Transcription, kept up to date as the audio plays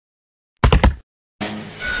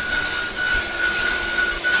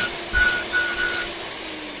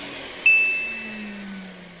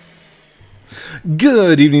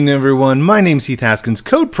Good evening, everyone. My name's Heath Haskins,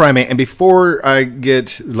 Code Primate, and before I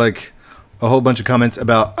get like a whole bunch of comments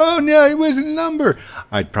about, oh no, it wasn't lumber,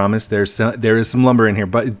 I promise there is some lumber in here,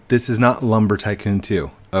 but this is not Lumber Tycoon 2.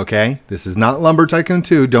 Okay, this is not Lumber Tycoon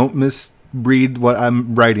 2. Don't misread what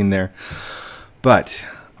I'm writing there. But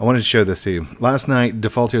I wanted to show this to you. Last night,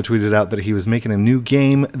 Defaultio tweeted out that he was making a new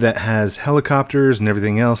game that has helicopters and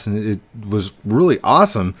everything else, and it was really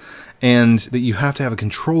awesome, and that you have to have a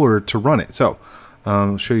controller to run it. So,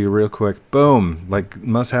 I'll show you real quick. Boom! Like,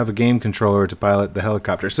 must have a game controller to pilot the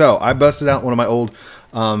helicopter. So, I busted out one of my old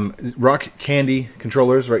Rock Candy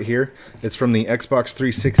controllers right here. It's from the Xbox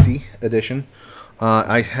 360 edition.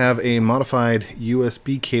 I have a modified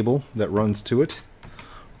USB cable that runs to it.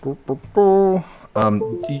 You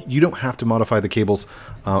don't have to modify the cables.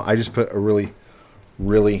 I just put a really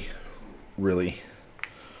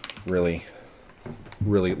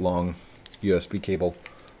long USB cable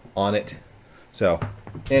on it. So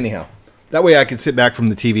anyhow, that way I could sit back from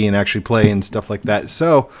the TV and actually play and stuff like that.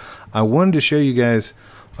 So I wanted to show you guys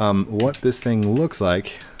what this thing looks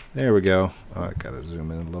like. There we go. Oh, I gotta zoom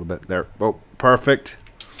in a little bit there. Oh, perfect.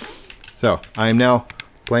 So I am now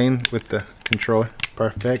playing with the controller.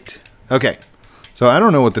 Perfect. Okay. So I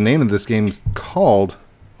don't know what the name of this game's called.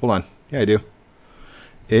 Hold on. Yeah, I do.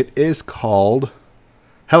 It is called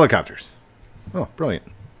Helicopters. Oh, brilliant.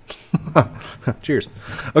 Cheers.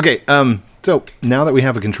 Okay, so now that we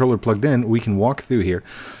have a controller plugged in, we can walk through here.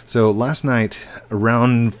 So last night,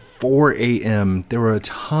 around 4 a.m., there were a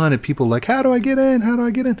ton of people like, how do I get in? How do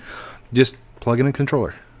I get in? Just plug in a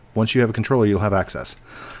controller. Once you have a controller, you'll have access.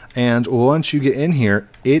 And once you get in here,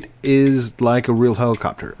 it is like a real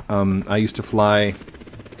helicopter. I used to fly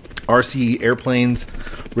RC airplanes,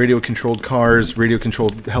 radio-controlled cars,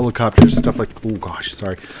 radio-controlled helicopters, stuff like, oh gosh,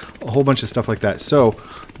 sorry, a whole bunch of stuff like that. So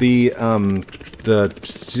the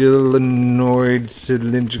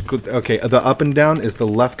cylindrical, okay, the up and down is the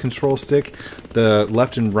left control stick, the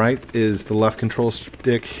left and right is the left control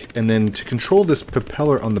stick, and then to control this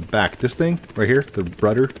propeller on the back, this thing right here, the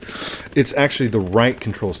rudder, it's actually the right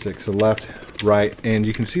control stick, so left, right, and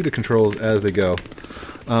you can see the controls as they go.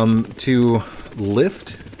 To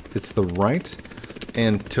lift, it's the right,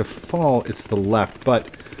 and to fall, it's the left, but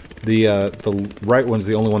the right one's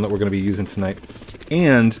the only one that we're going to be using tonight.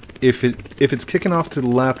 And if it's kicking off to the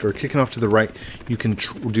left or kicking off to the right, you can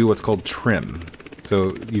do what's called trim.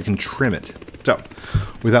 So you can trim it. So,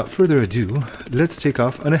 without further ado, let's take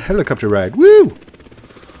off on a helicopter ride. Woo!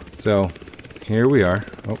 So, here we are.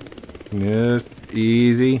 Oh, just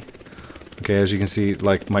easy. Okay, as you can see,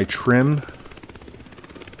 like my trim,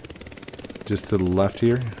 just to the left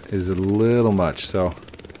here, is a little much. So,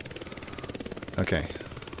 okay.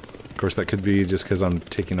 Of course, that could be just because I'm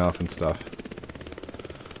taking off and stuff.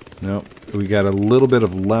 No, we got a little bit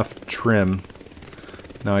of left trim.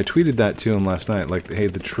 Now I tweeted that to him last night, like, hey,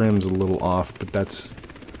 the trim's a little off, but that's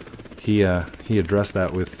he addressed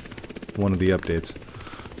that with one of the updates.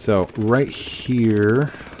 So right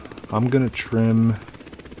here, I'm gonna trim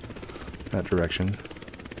that direction.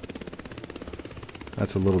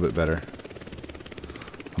 That's a little bit better.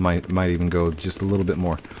 I might even go just a little bit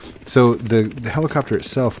more. So the helicopter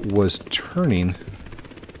itself was turning.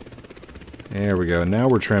 There we go. Now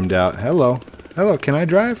we're trimmed out. Hello. Hello, can I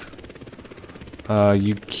drive?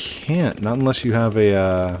 You can't. Not unless you have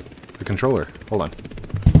a controller. Hold on.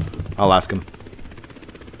 I'll ask him.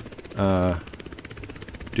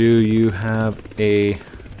 Do you have a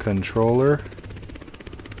controller?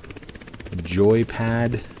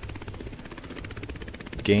 Joypad?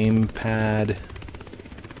 Gamepad?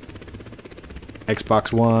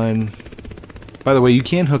 Xbox One? By the way, you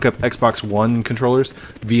can hook up Xbox One controllers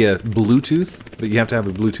via Bluetooth, but you have to have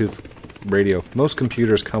a Bluetooth radio. Most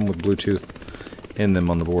computers come with Bluetooth in them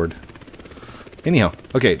on the board. Anyhow,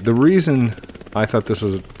 okay, the reason I thought this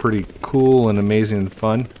was pretty cool and amazing and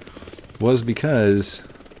fun was because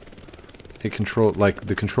it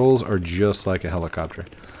the controls are just like a helicopter.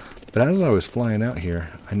 But as I was flying out here,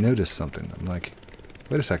 I noticed something. I'm like,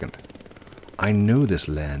 wait a second. I know this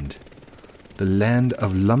land. The land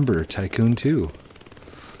of Lumber Tycoon 2.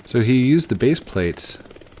 So he used the base plates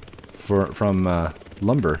from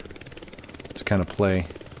lumber to kind of play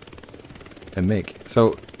and make.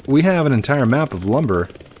 So we have an entire map of lumber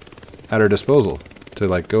at our disposal to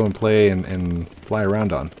like go and play and fly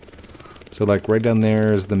around on. So like right down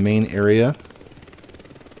there is the main area.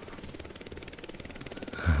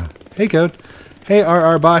 Hey Code. Hey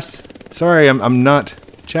RR boss. Sorry, I'm not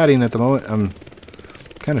chatting at the moment. I'm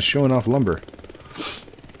kind of showing off lumber.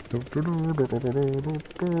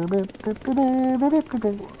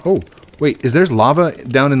 Oh, wait, is there lava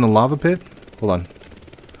down in the lava pit? Hold on.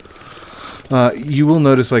 You will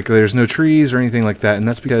notice like there's no trees or anything like that, and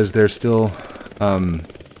that's because there's still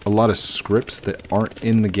a lot of scripts that aren't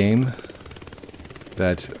in the game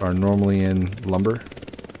that are normally in Lumber.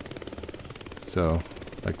 So,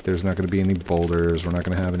 like, there's not going to be any boulders. We're not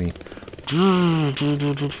going to have any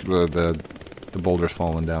the boulders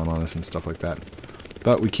falling down on us and stuff like that.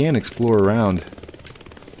 But we can explore around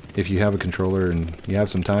if you have a controller and you have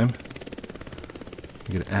some time.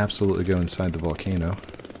 You can absolutely go inside the volcano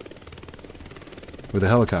with a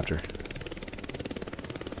helicopter.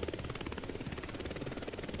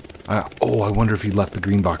 Oh, I wonder if he left the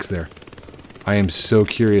green box there. I am so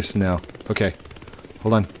curious now. Okay.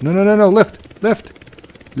 Hold on. No, no, no, no. Lift. Lift.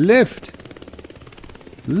 Lift.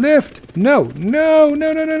 Lift. No. No,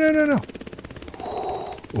 no, no, no, no, no, no.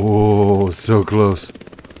 Oh, so close.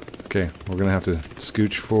 Okay, we're going to have to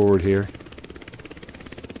scooch forward here.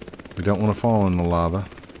 We don't want to fall in the lava.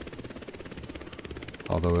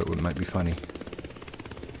 Although it might be funny.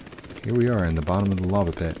 Here we are in the bottom of the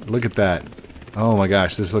lava pit. Look at that. Oh my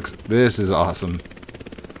gosh, this is awesome.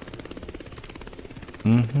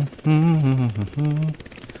 I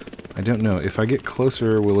don't know. If I get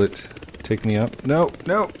closer, will it take me up? No,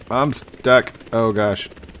 no, I'm stuck. Oh gosh.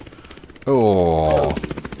 Oh.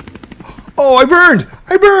 Oh, I burned!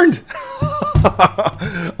 I burned!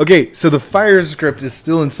 Okay, so the fire script is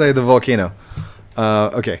still inside the volcano.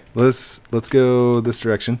 Okay, let's go this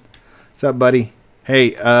direction. What's up, buddy?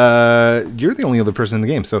 Hey, you're the only other person in the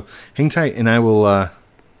game, so hang tight and I will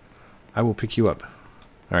pick you up.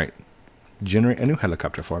 Alright. Generate a new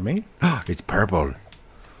helicopter for me. It's purple.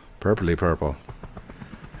 Purpley purple.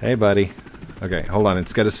 Hey, buddy. Okay, hold on.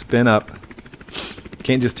 It's got to spin up.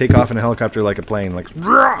 Can't just take off in a helicopter like a plane. Like,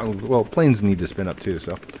 well, planes need to spin up too,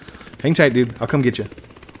 so. Hang tight, dude. I'll come get you.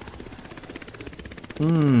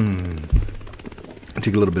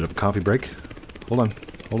 Take a little bit of a coffee break. Hold on.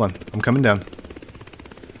 Hold on. I'm coming down.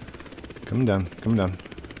 Coming down. Coming down.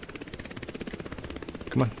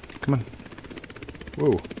 Come on. Come on.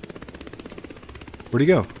 Whoa. Where'd he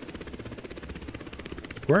go?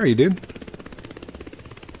 Where are you, dude?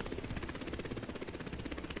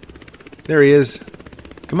 There he is.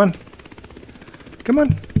 Come on. Come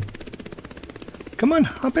on. Come on,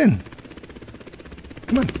 hop in.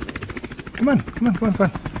 Come on. Come on, come on, come on, come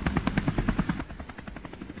on.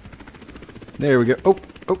 There we go. Oh,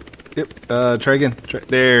 oh, yep. Try again.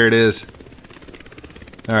 There it is.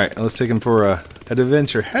 Alright, let's take him for an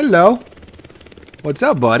adventure. Hello. What's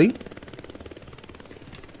up, buddy?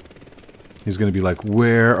 He's going to be like,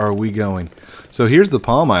 where are we going? So here's the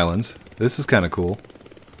Palm Islands. This is kind of cool.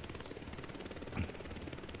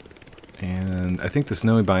 And I think the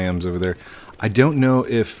snowy biome's over there. I don't know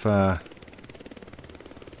if... I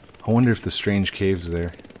wonder if the strange cave's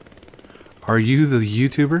there. Are you the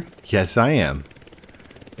YouTuber? Yes, I am.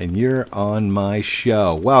 And you're on my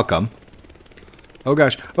show. Welcome. Oh,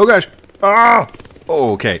 gosh. Oh, gosh. Ah!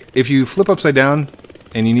 Oh, okay. If you flip upside down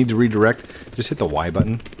and you need to redirect, just hit the Y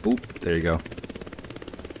button. Boop. There you go.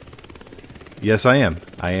 Yes, I am.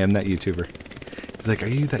 I am that YouTuber. He's like, are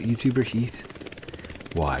you that YouTuber, Heath?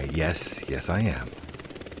 Why, yes. Yes, I am.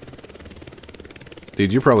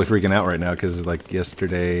 Dude, you're probably freaking out right now because, like,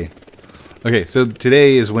 yesterday... Okay, so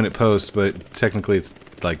today is when it posts, but technically it's,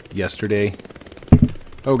 like, yesterday.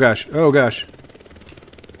 Oh, gosh. Oh, gosh.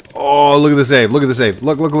 Oh, look at the save. Look at the save.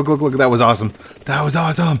 Look, look, look, look, look. That was awesome. That was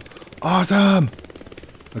awesome. Awesome.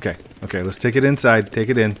 Okay. Okay, let's take it inside. Take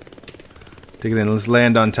it in. Take it in. Let's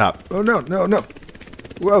land on top. Oh, no, no, no.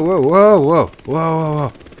 Whoa, whoa, whoa, whoa. Whoa, whoa,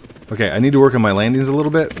 whoa. Okay, I need to work on my landings a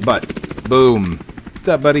little bit, but boom. What's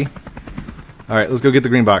up, buddy? All right, let's go get the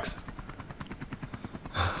green box.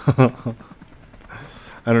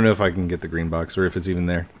 I don't know if I can get the green box or if it's even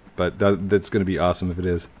there, but that's going to be awesome if it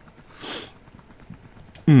is.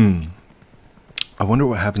 I wonder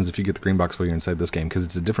what happens if you get the green box while you're inside this game, because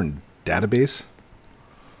it's a different database.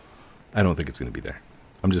 I don't think it's going to be there.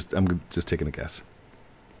 I'm just taking a guess.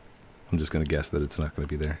 I'm just going to guess that it's not going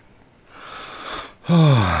to be there.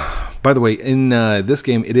 By the way, in this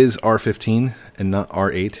game, it is R15 and not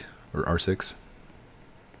R8 or R6.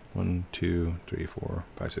 1, 2, 3, 4,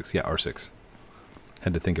 5, 6. Yeah, R6.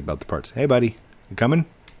 Had to think about the parts. Hey, buddy. You coming?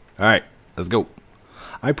 All right. Let's go.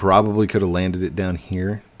 I probably could have landed it down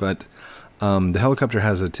here, but the helicopter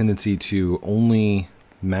has a tendency to only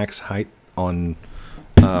max height on...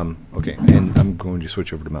 okay, and I'm going to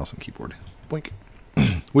switch over to mouse and keyboard. Boink.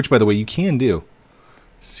 Which, by the way, you can do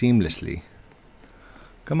seamlessly.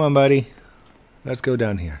 Come on, buddy. Let's go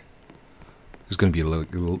down here. There's going to be a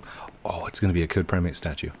little... Oh, it's going to be a Code Primate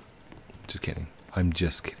statue. Just kidding. I'm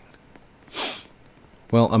just kidding.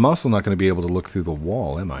 Well, I'm also not going to be able to look through the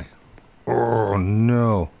wall, am I? Oh,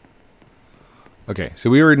 no. Okay, so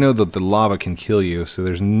we already know that the lava can kill you, so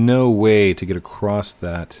there's no way to get across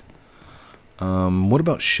that. What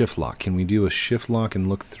about shift lock? Can we do a shift lock and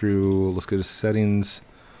look through? Let's go to settings.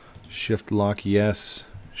 Shift lock, yes.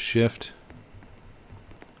 Shift.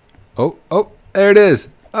 Oh, there it is.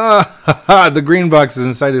 Ah, the green box is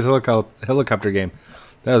inside his helicopter game.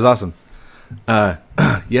 That was awesome.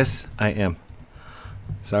 Yes, I am.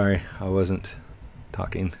 Sorry, I wasn't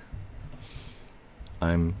talking.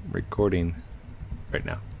 I'm recording right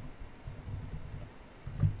now.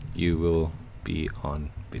 You will be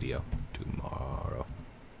on video tomorrow.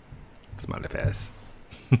 Smiley face.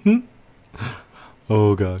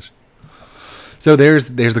 Oh gosh. So there's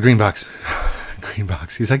the green box. Green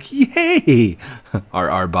box. He's like, yay!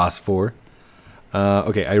 Our boss 4.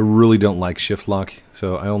 Okay, I really don't like shift lock,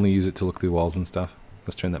 so I only use it to look through walls and stuff.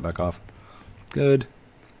 Let's turn that back off. Good.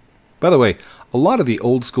 By the way, a lot of the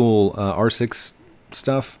old school R6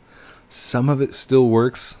 stuff, some of it still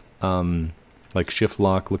works, like shift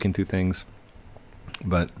lock, looking through things.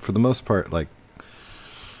 But for the most part, like,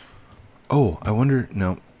 oh, I wonder,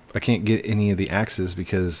 no, I can't get any of the axes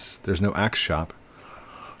because there's no axe shop.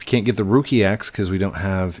 I can't get the Ruki axe because we don't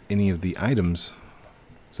have any of the items.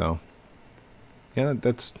 So, yeah,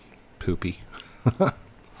 that's poopy.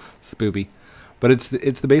 Spoopy. But it's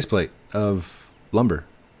the base plate of lumber.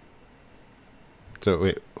 So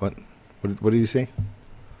wait, what did you say?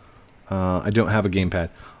 I don't have a gamepad.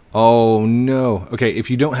 Oh no. Okay, if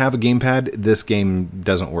you don't have a gamepad, this game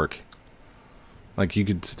doesn't work. Like, you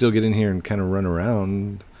could still get in here and kind of run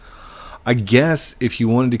around. I guess if you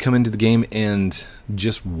wanted to come into the game and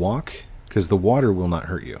just walk, because the water will not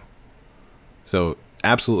hurt you. So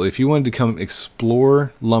absolutely, if you wanted to come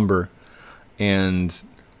explore lumber, and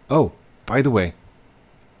oh, by the way,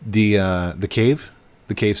 the cave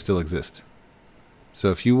still exists.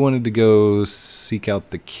 So if you wanted to go seek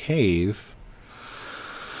out the cave,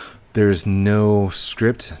 there's no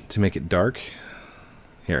script to make it dark.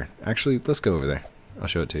 Here, actually, let's go over there. I'll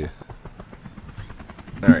show it to you.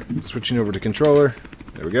 Alright, switching over to controller.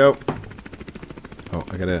 There we go. Oh,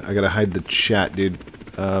 I gotta hide the chat, dude.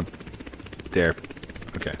 There.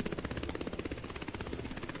 Okay.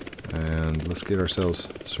 And let's get ourselves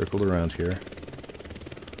circled around here.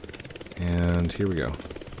 And here we go.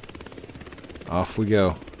 Off we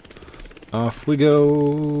go. Off we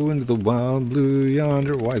go into the wild blue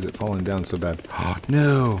yonder. Why is it falling down so bad? Oh,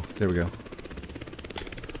 no! There we go.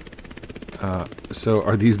 So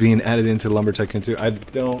are these being added into Lumber Tycoon 2? I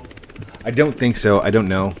don't think so. I don't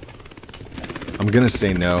know. I'm gonna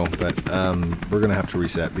say no, but we're gonna have to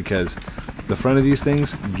reset because the front of these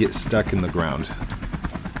things get stuck in the ground.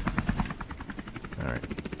 Alright,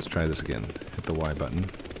 let's try this again. Hit the Y button.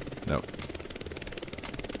 Nope.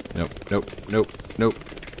 Nope, nope, nope, nope.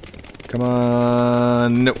 Come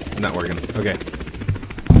on. Nope, not working. Okay.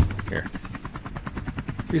 Here.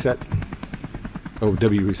 Reset. Oh,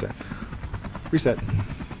 W reset. Reset.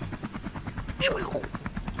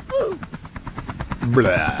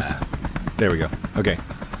 Blah. There we go. Okay.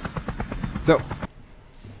 So,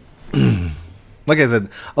 like I said,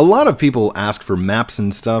 a lot of people ask for maps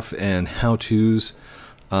and stuff and how-tos,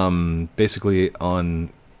 basically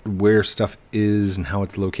on where stuff is and how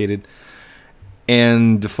it's located.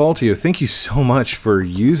 And Defaultio, thank you so much for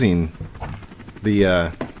using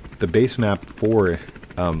the base map for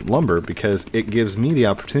lumber, because it gives me the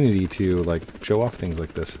opportunity to like show off things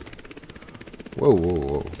like this. Whoa, whoa,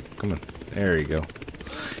 whoa! Come on, there you go.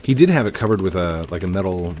 He did have it covered with a like a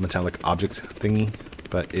metallic object thingy,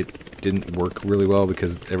 but it didn't work really well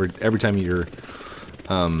because every time you're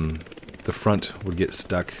the front would get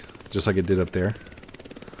stuck, just like it did up there.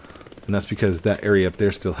 And that's because that area up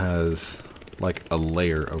there still has like a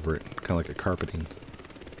layer over it, kind of like a carpeting.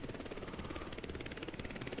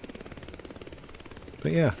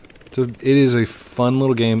 But yeah, so it is a fun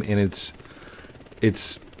little game, and it's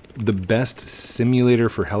the best simulator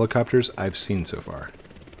for helicopters I've seen so far.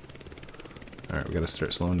 Alright, we gotta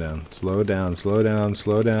start slowing down. Slow down, slow down,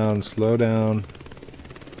 slow down, slow down.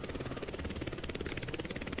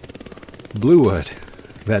 Bluewood.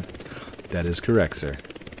 That is correct, sir.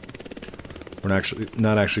 We're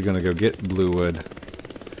not actually going to go get blue wood.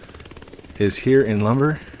 Is here in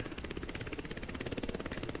lumber?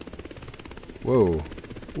 Whoa.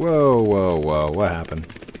 Whoa, whoa, whoa. What happened?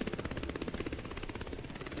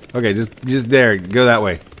 Okay, just there. Go that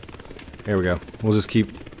way. There we go. We'll just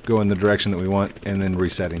keep going the direction that we want and then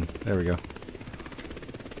resetting. There we go.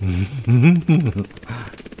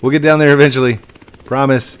 We'll get down there eventually.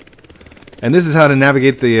 Promise. And this is how to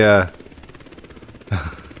navigate the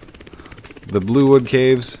Bluewood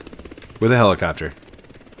Caves with a helicopter.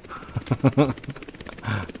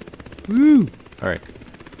 Woo! All right.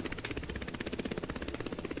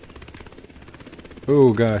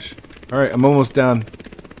 Oh gosh. All right, I'm almost down.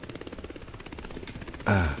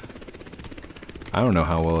 I don't know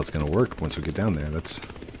how well it's gonna work once we get down there. This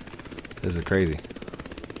is crazy.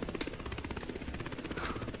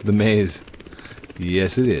 The maze.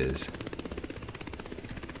 Yes, it is.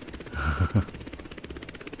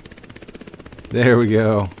 There we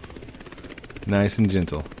go. Nice and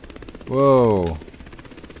gentle. Whoa.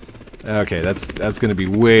 Okay, that's gonna be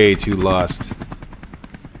way too lost.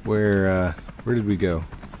 Where did we go?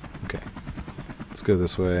 Okay. Let's go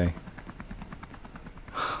this way.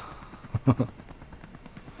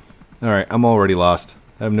 Alright, I'm already lost.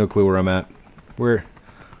 I have no clue where I'm at. Where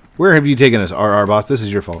have you taken us, RR boss? This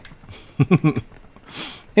is your fault.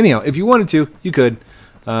 Anyhow, if you wanted to, you could.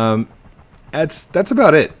 That's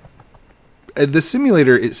about it. The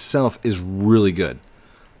simulator itself is really good.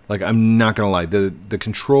 Like, I'm not gonna lie, the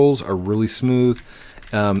controls are really smooth.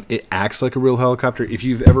 It acts like a real helicopter. If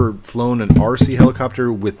you've ever flown an RC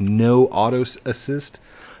helicopter with no auto assist,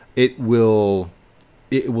 it will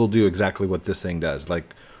do exactly what this thing does.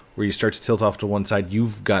 Like, where you start to tilt off to one side,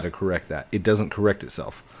 you've got to correct that. It doesn't correct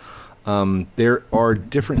itself. There are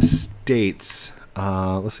different states.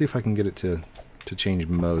 Let's see if I can get it to change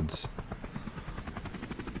modes.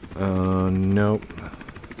 Nope.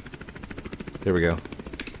 There we go.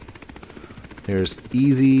 There's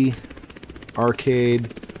easy,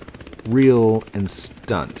 arcade, real, and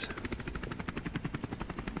stunt.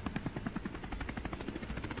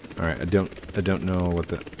 Alright, I don't know what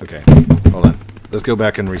the... Okay, hold on. Let's go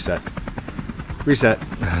back and reset. Reset.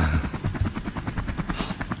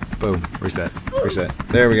 Boom. Reset. Reset.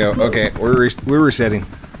 There we go. Okay, we're resetting.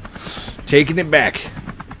 Taking it back.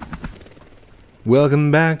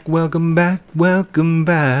 Welcome back, welcome back, welcome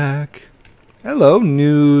back. Hello,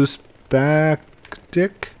 new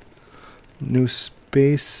spactic. New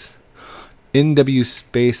space. NW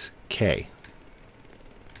space K.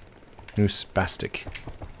 New spastic.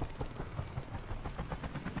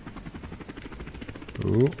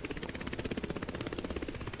 Ooh.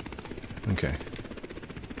 Okay.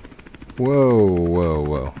 Whoa, whoa,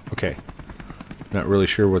 whoa. Okay. Not really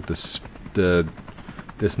sure what this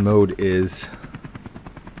mode is.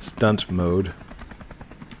 Stunt mode.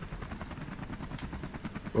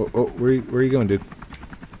 Oh, where are you going, dude?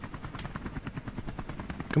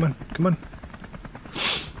 Come on, come on.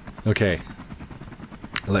 Okay.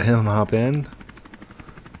 Let him hop in.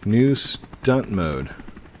 New stunt mode.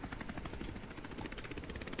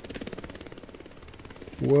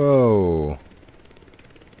 Whoa.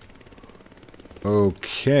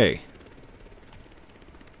 Okay.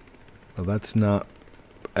 Well, that's not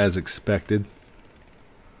as expected.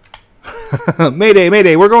 Mayday,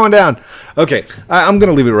 mayday, we're going down. Okay, I'm going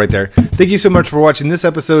to leave it right there. Thank you so much for watching this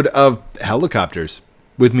episode of Helicopters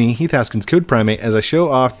with me, Heath Haskins, Code Primate, as I show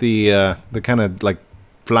off the kind of like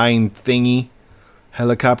flying thingy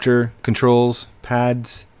helicopter controls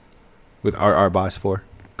pads with RR Boss 4.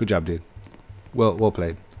 Good job, dude. Well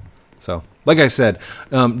played. So, like I said,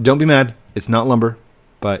 don't be mad. It's not lumber,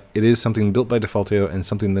 but it is something built by Defaultio and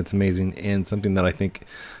something that's amazing and something that I think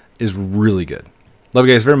is really good. Love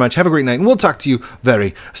you guys very much. Have a great night, and we'll talk to you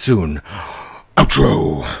very soon.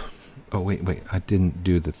 Outro. Oh, wait. I didn't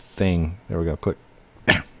do the thing. There we go. Click.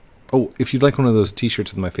 Oh, if you'd like one of those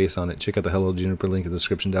t-shirts with my face on it, check out the Hello Juniper link in the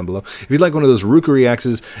description down below. If you'd like one of those Ruki reacts,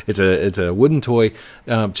 it's a wooden toy.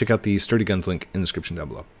 Check out the Sturdy Guns link in the description down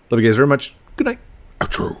below. Love you guys very much. Good night.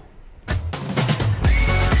 Outro.